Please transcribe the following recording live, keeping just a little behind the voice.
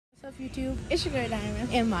YouTube? It's your girl Diamond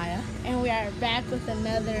and Maya, and we are back with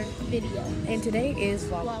another video. And today is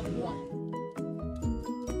vlog 1.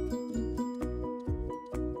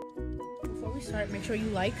 Before we start, make sure you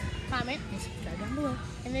like, comment, and subscribe down below,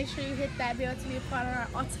 and make sure you hit that bell to be a part of our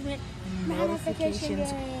ultimate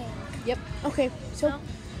notifications. game. Yep. Okay. So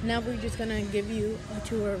now we're just gonna give you a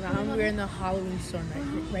tour around. We're in the Halloween store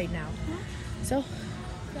right now. So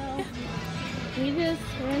we're in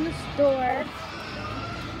the store.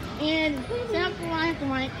 And sample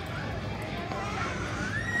like,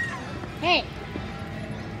 hey,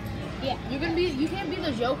 yeah, you can't be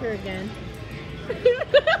the Joker again.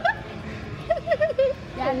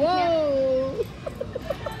 Yeah, whoa.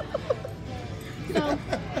 So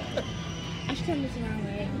I should turn this around,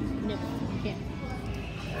 right? No, you can't.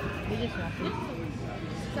 We just watch it.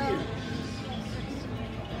 So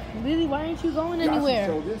Lily, why aren't you going anywhere?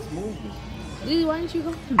 Show this movie. Lily, why aren't you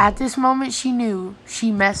going? At this moment, she knew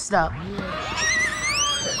she messed up.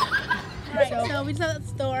 Alright, so we just at the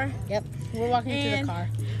store. Yep. We're walking to the car.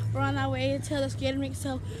 We're on our way to the skating rink,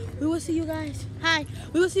 so we will see you guys. Hi,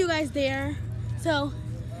 we will see you guys there. So,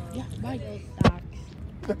 Yeah, bye.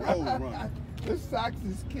 Oh, run. This socks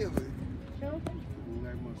is killing. show. You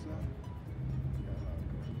like my socks?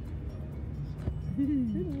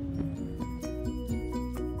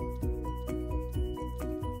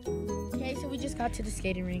 Okay, so we just got to the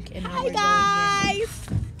skating rink and now Hi we're guys.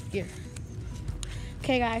 going in. Here.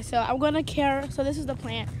 Okay guys, so I'm gonna carry, so this is the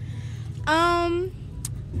plan.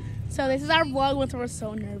 So this is our vlog once we're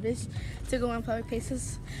so nervous to go on public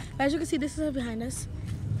places. As you can see, this is behind us.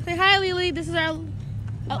 Say hi, Lily. This is our,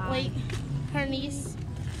 wait, her niece.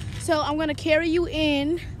 So I'm gonna carry you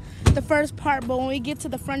in the first part, but when we get to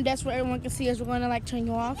the front desk where everyone can see us, we're gonna like turn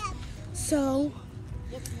you off. So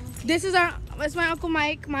this is it's my Uncle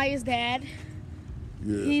Mike, Maya's dad.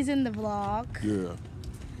 Yeah. He's in the vlog. Yeah.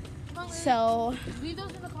 So Leave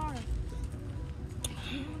those in the car.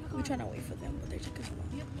 we're trying to wait for them, but they're taking so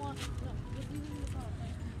long.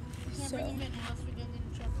 So,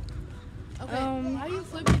 How are you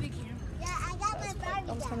flipping the camera?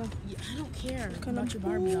 I was kind of I don't care kind about of your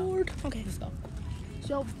Barbie doll. bored. Okay. Let's go.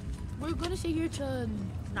 So we're gonna stay here till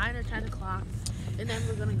 9 or 10 o'clock, and then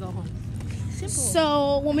we're gonna go home. Simple.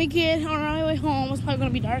 So when we get on our way home, it's probably gonna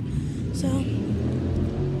be dark. So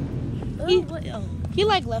he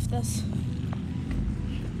like left us.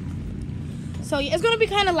 So yeah, it's gonna be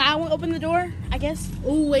kind of loud when we open the door, I guess.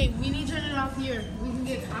 Oh wait, we need to turn it off here. We can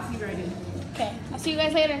get coffee ready. Okay, I'll see you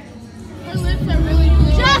guys later. Her lips are really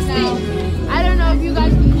blue right now. I don't know if you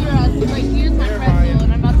guys can hear us. Like, here's my pretzel,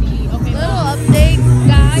 and I'm about to eat. Okay. Little update,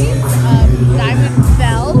 guys. Diamond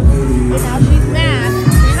fell, and now she's mad.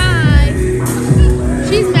 Hi.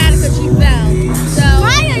 She's mad because she fell. So.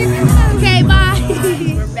 Okay,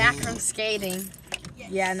 bye. We're back from skating.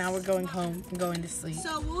 Yes. Yeah, now we're going home and going to sleep.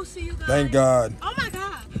 So we'll see you guys. Thank God. Oh my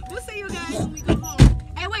God, we'll see you guys when we go home.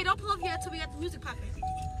 Hey, wait, don't pull up yet until we got the music popping.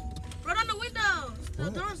 Roll down the windows.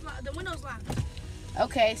 The windows locked.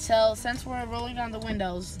 Okay, so since we're rolling down the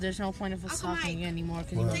windows, there's no point of us Uncle talking Mike. anymore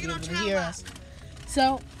because you won't Take be it able on to hear trial. us.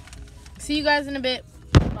 So, see you guys in a bit.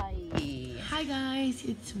 Bye. Hi guys,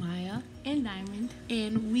 it's Maya, And Diamond.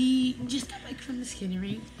 and we just got back from the skating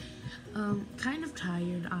rink. Kind of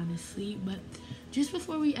tired, honestly, but just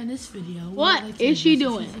before we end this video, What we'd like to is she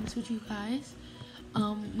discuss a few doing? things with you guys.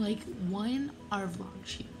 Like one, our vlog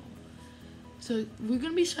channel. So we're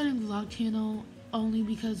gonna be starting a vlog channel only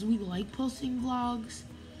because we like posting vlogs,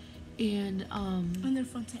 and And they're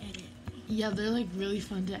fun to edit. yeah, they're like really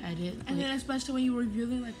fun to edit. And like, then especially when you were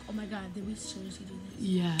reviewing, like, oh my God, did we seriously do this?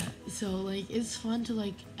 yeah, so like it's fun to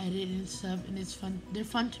like edit and stuff, and it's fun. They're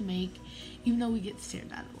fun to make, even though we get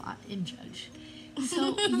stared at a lot and judged.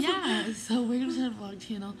 So yeah, so we're gonna start a vlog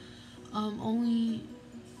channel, only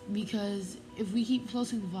because if we keep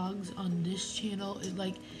posting vlogs on this channel, it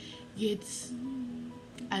like gets,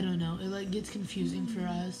 I don't know, it like gets confusing for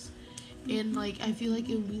us, and like I feel like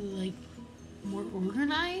it would be like more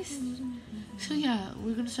organized. So yeah,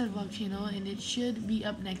 we're gonna start a vlog channel, and it should be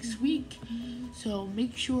up next week. So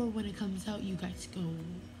make sure when it comes out, you guys go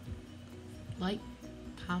like,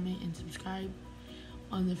 comment, and subscribe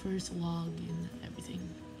on the first vlog and everything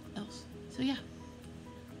else. So yeah.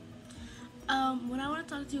 What I want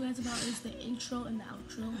to talk to you guys about is the intro and the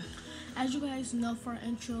outro. As you guys know, for our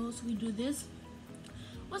intros, we do this.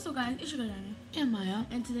 What's up, guys? It's your girl Diamond. And Maya,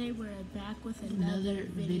 And today we're back with another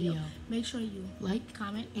video. Make sure you like,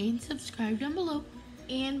 comment, and subscribe down below.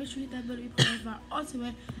 and make sure you hit that bell to be part of our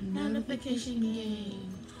ultimate notification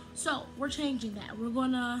game. So we're changing that. We're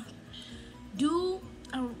gonna do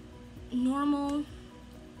a normal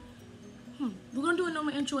we're gonna do a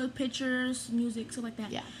normal intro with pictures, music, stuff like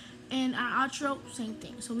that. Yeah. And our outro, same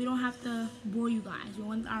thing. So we don't have to bore you guys. We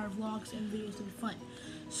want our vlogs and videos to be fun.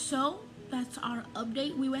 So that's our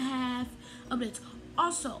update. We will have updates.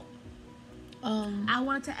 Also, I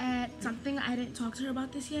wanted to add something. I didn't talk to her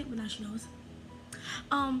about this yet, but now she knows.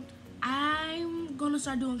 I'm gonna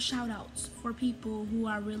start doing shout outs for people who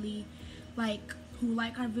are really who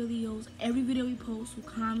like our videos, every video we post, who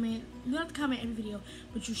comment. You don't have to comment every video,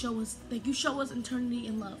 but you show us eternity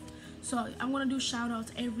and love. So I'm gonna do shout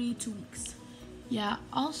outs every 2 weeks. Yeah,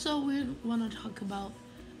 also we want to talk about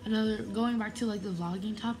going back to like the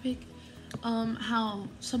vlogging topic, how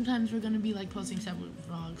sometimes we're gonna be like posting separate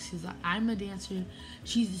vlogs, because I'm a dancer,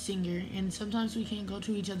 she's a singer, and sometimes we can't go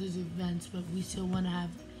to each other's events, but we still want to have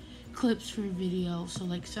clips for video. So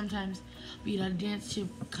like sometimes be at a dance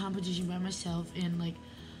competition by myself, and like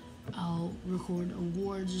I'll record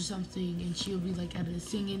awards or something, and she'll be like at a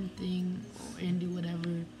singing thing and do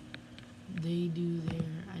whatever they do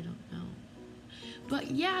there. I don't know.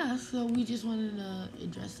 But yeah, so we just wanted to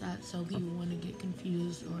address that so people wouldn't get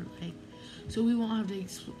confused, or like, so we won't have to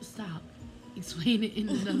explain it in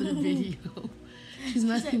another video. She's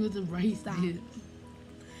messing with the right kids.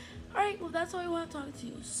 Alright, well that's all we want to talk to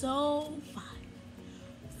you. So 5,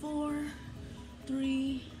 4,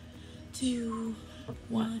 3, 2,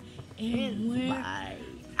 1, and we're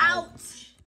out.